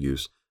literal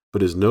use,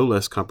 but is no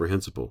less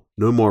comprehensible,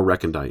 no more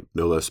recondite,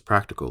 no less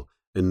practical,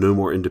 and no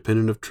more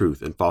independent of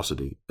truth and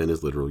falsity than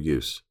is literal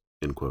use,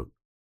 end quote.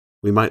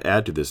 We might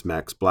add to this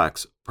Max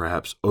Black's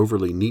perhaps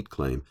overly neat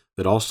claim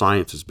that all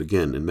sciences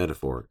begin in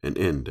metaphor and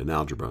end in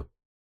algebra.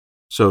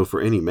 So,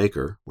 for any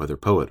maker, whether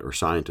poet or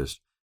scientist,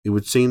 it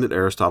would seem that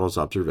Aristotle's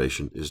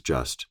observation is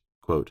just,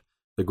 quote,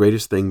 the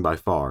greatest thing by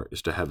far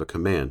is to have a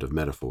command of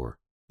metaphor,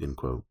 end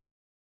quote.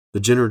 The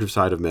generative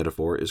side of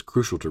metaphor is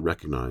crucial to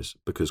recognize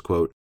because,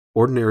 quote,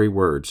 ordinary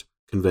words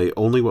convey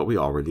only what we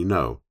already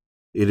know.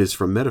 It is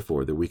from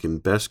metaphor that we can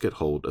best get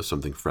hold of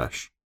something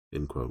fresh,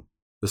 end quote.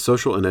 The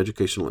social and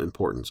educational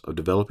importance of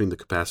developing the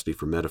capacity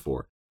for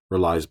metaphor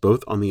relies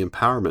both on the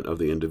empowerment of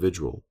the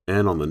individual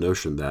and on the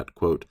notion that,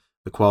 quote,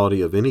 the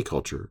quality of any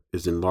culture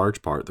is in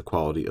large part the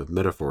quality of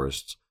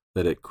metaphorists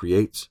that it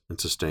creates and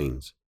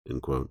sustains,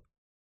 end quote.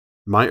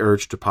 My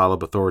urge to pile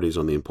up authorities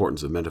on the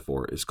importance of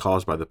metaphor is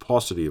caused by the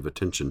paucity of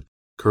attention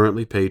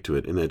currently paid to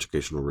it in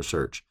educational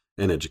research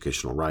and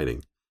educational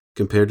writing,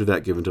 compared to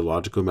that given to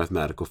logical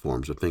mathematical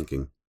forms of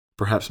thinking.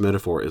 Perhaps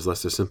metaphor is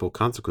less a simple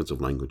consequence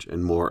of language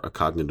and more a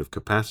cognitive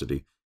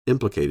capacity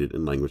implicated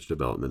in language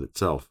development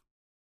itself.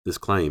 This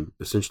claim,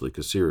 essentially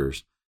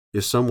Cassirer's,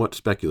 is somewhat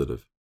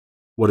speculative.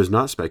 What is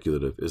not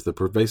speculative is the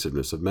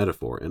pervasiveness of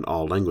metaphor in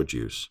all language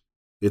use,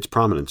 its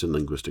prominence in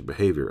linguistic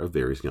behavior of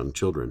various young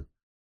children,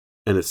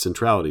 and its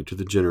centrality to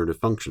the generative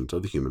functions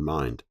of the human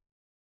mind.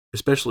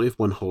 Especially if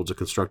one holds a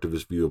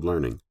constructivist view of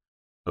learning,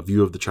 a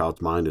view of the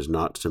child's mind as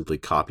not simply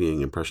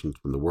copying impressions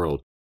from the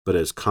world, but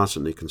as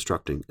constantly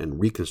constructing and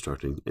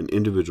reconstructing an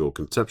individual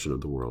conception of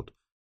the world,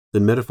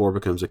 then metaphor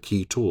becomes a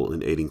key tool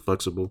in aiding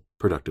flexible,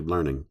 productive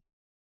learning.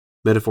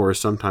 Metaphor is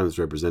sometimes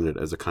represented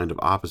as a kind of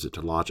opposite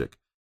to logic,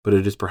 but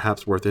it is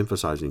perhaps worth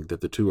emphasizing that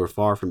the two are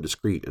far from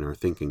discrete in our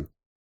thinking.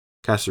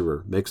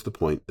 Cassirer makes the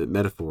point that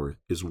metaphor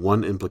is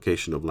one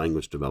implication of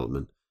language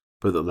development,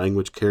 but that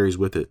language carries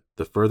with it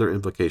the further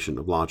implication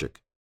of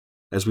logic.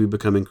 As we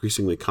become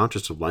increasingly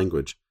conscious of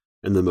language,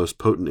 and the most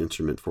potent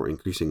instrument for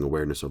increasing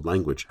awareness of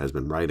language has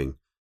been writing,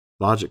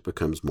 logic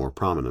becomes more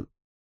prominent.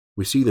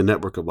 We see the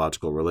network of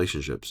logical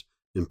relationships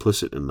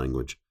implicit in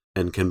language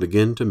and can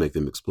begin to make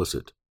them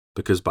explicit,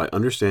 because by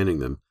understanding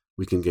them,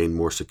 we can gain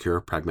more secure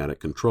pragmatic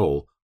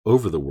control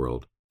over the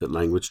world that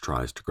language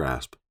tries to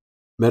grasp.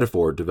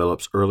 Metaphor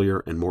develops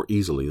earlier and more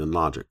easily than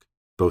logic,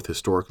 both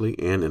historically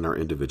and in our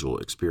individual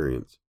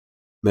experience.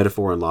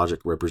 Metaphor and logic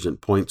represent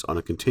points on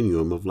a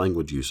continuum of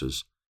language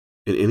uses.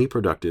 In any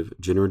productive,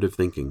 generative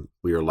thinking,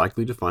 we are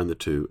likely to find the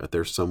two at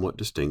their somewhat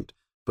distinct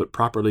but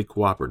properly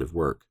cooperative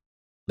work.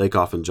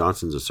 Lakoff and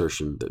Johnson's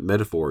assertion that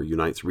metaphor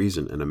unites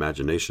reason and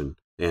imagination,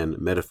 and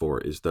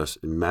metaphor is thus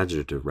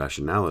imaginative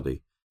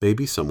rationality, may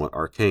be somewhat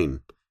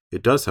arcane.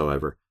 It does,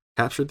 however,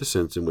 capture the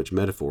sense in which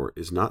metaphor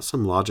is not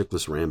some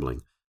logicless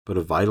rambling, but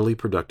a vitally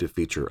productive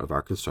feature of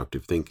our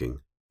constructive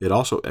thinking. It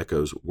also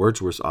echoes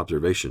Wordsworth's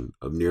observation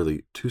of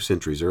nearly 2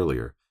 centuries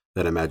earlier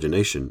that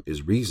imagination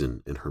is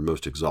reason in her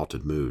most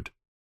exalted mood.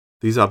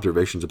 These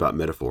observations about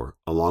metaphor,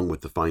 along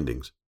with the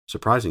findings,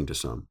 surprising to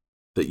some,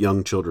 that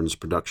young children's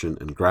production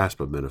and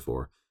grasp of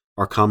metaphor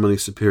are commonly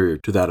superior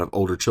to that of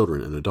older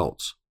children and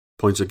adults,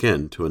 points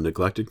again to a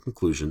neglected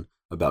conclusion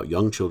about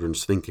young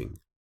children's thinking.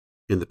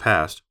 In the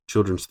past,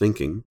 children's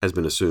thinking has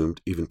been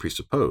assumed, even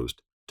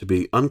presupposed, to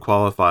be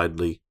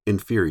unqualifiedly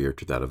inferior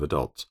to that of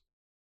adults.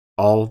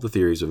 All the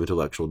theories of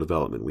intellectual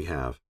development we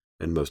have,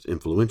 and most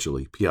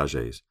influentially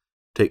Piaget's,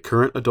 take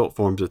current adult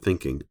forms of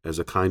thinking as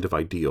a kind of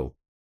ideal,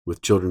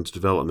 with children's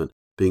development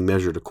being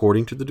measured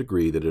according to the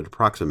degree that it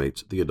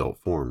approximates the adult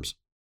forms.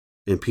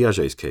 In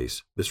Piaget's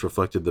case, this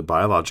reflected the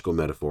biological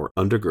metaphor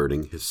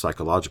undergirding his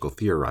psychological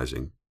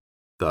theorizing.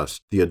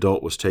 Thus, the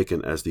adult was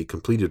taken as the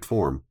completed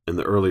form, and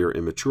the earlier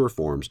immature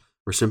forms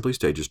were simply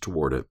stages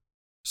toward it.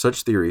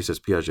 Such theories as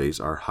Piaget's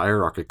are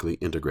hierarchically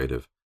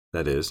integrative.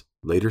 That is,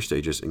 later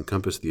stages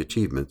encompass the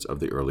achievements of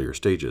the earlier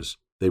stages.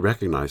 They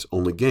recognize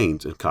only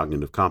gains in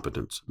cognitive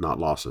competence, not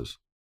losses.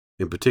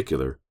 In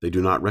particular, they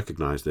do not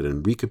recognize that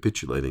in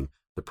recapitulating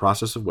the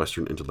process of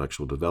Western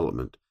intellectual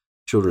development,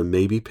 children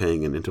may be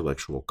paying an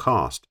intellectual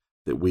cost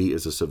that we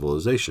as a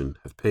civilization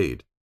have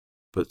paid.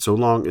 But so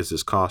long as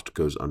this cost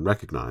goes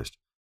unrecognized,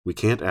 we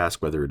can't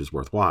ask whether it is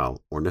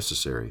worthwhile or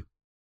necessary.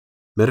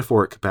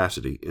 Metaphoric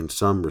capacity, in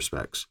some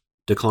respects,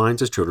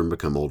 declines as children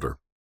become older.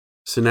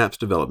 Synapse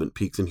development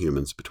peaks in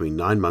humans between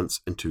 9 months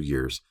and 2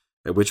 years,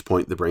 at which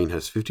point the brain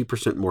has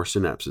 50% more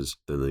synapses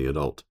than the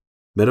adult.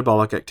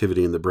 Metabolic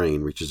activity in the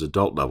brain reaches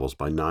adult levels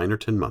by 9 or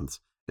 10 months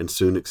and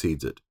soon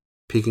exceeds it,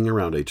 peaking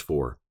around age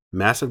 4.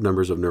 Massive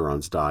numbers of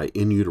neurons die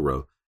in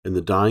utero, and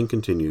the dying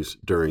continues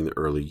during the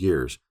early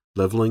years,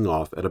 leveling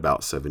off at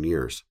about 7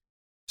 years.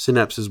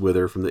 Synapses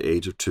wither from the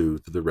age of 2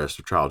 through the rest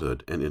of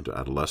childhood and into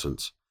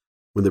adolescence,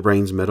 when the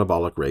brain's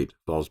metabolic rate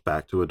falls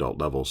back to adult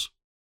levels.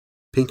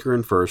 Pinker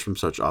infers from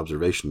such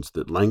observations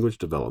that language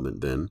development,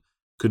 then,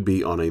 could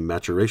be on a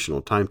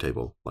maturational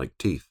timetable, like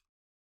teeth.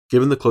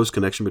 Given the close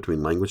connection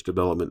between language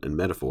development and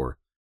metaphor,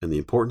 and the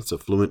importance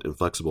of fluent and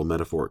flexible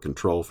metaphoric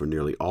control for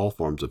nearly all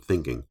forms of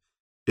thinking,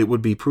 it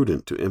would be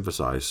prudent to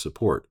emphasize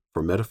support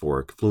for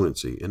metaphoric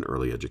fluency in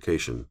early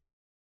education.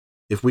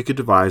 If we could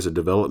devise a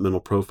developmental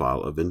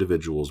profile of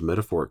individuals'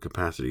 metaphoric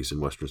capacities in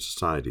Western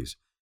societies,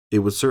 it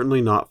would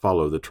certainly not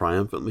follow the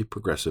triumphantly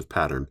progressive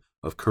pattern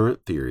of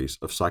current theories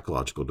of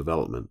psychological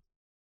development.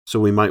 So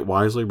we might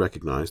wisely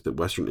recognize that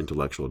Western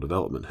intellectual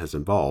development has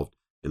involved,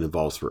 and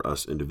involves for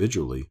us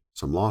individually,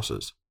 some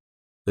losses.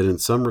 That in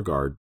some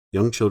regard,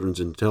 young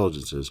children's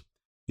intelligences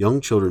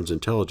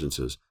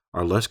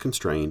are less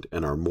constrained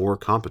and are more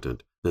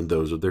competent than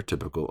those of their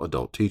typical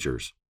adult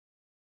teachers.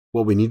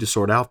 What we need to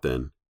sort out,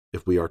 then,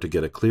 if we are to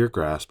get a clear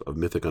grasp of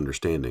mythic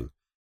understanding,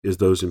 is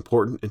those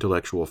important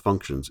intellectual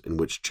functions in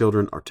which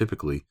children are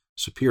typically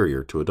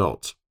superior to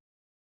adults.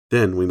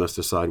 Then we must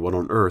decide what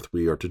on earth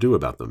we are to do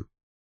about them.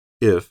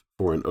 If,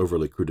 for an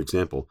overly crude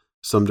example,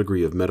 some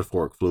degree of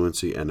metaphoric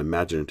fluency and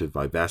imaginative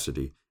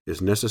vivacity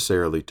is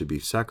necessarily to be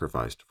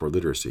sacrificed for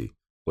literacy,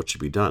 what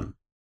should be done?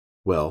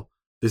 Well,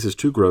 this is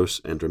too gross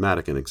and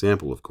dramatic an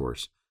example, of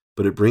course,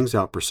 but it brings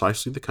out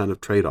precisely the kind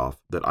of trade-off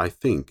that I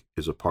think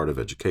is a part of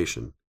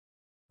education.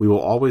 We will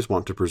always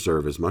want to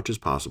preserve as much as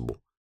possible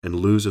and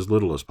lose as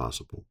little as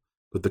possible,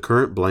 but the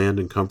current bland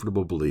and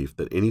comfortable belief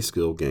that any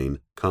skill gain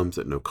comes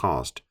at no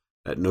cost,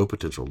 at no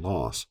potential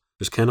loss,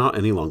 just cannot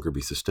any longer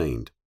be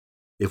sustained.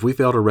 If we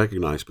fail to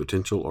recognize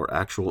potential or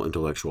actual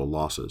intellectual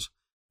losses,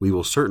 we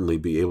will certainly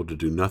be able to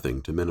do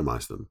nothing to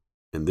minimize them,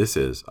 and this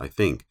is, I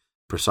think,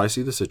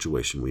 precisely the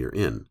situation we are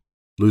in,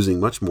 losing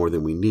much more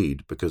than we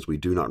need because we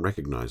do not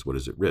recognize what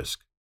is at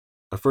risk.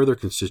 A further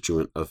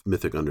constituent of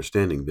mythic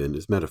understanding, then,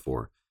 is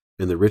metaphor,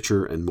 and the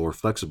richer and more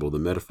flexible the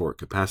metaphoric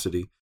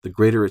capacity, the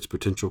greater its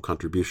potential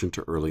contribution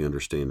to early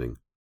understanding.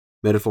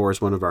 Metaphor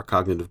is one of our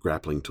cognitive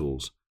grappling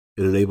tools.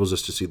 It enables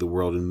us to see the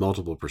world in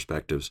multiple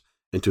perspectives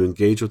and to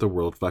engage with the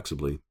world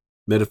flexibly.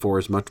 Metaphor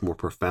is much more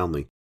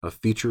profoundly a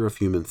feature of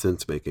human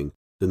sense-making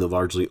than the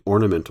largely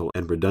ornamental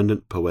and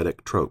redundant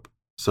poetic trope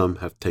some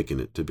have taken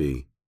it to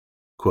be.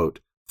 Quote,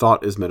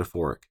 "Thought is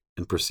metaphoric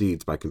and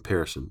proceeds by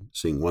comparison,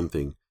 seeing one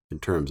thing in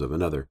terms of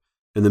another,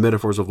 and the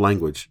metaphors of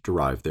language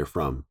derive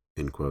therefrom."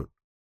 End quote.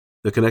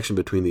 The connection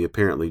between the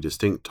apparently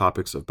distinct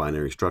topics of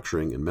binary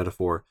structuring and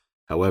metaphor,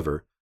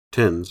 however,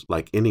 tends,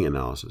 like any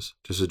analysis,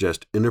 to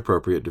suggest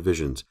inappropriate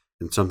divisions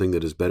in something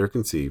that is better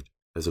conceived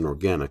as an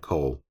organic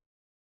whole.